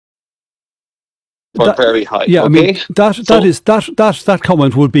were very high. Yeah, okay? I mean that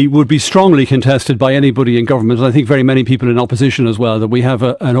comment would be strongly contested by anybody in government, and I think very many people in opposition as well. That we have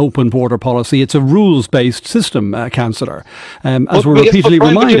an open border policy. It's a rules-based system, Councillor, as we're repeatedly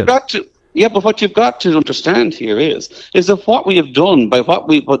reminded. But what you've got to understand here is that what we have done by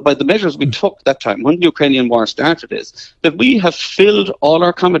the measures we took that time when the Ukrainian war started is that we have filled all our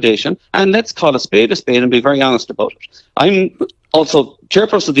accommodation, and let's call a spade and be very honest about it. I'm also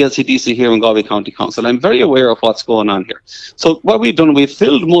chairperson of the LCDC here in Galway County Council. I'm very aware of what's going on here. So what we've done, we've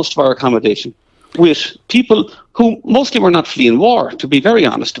filled most of our accommodation with people who mostly were not fleeing war, to be very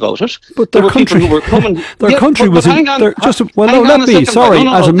honest about it. But their country, who were coming, their country was in. As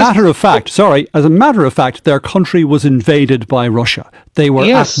a matter of fact, their country was invaded by Russia. They were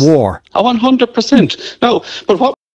at war. 100%. No, but what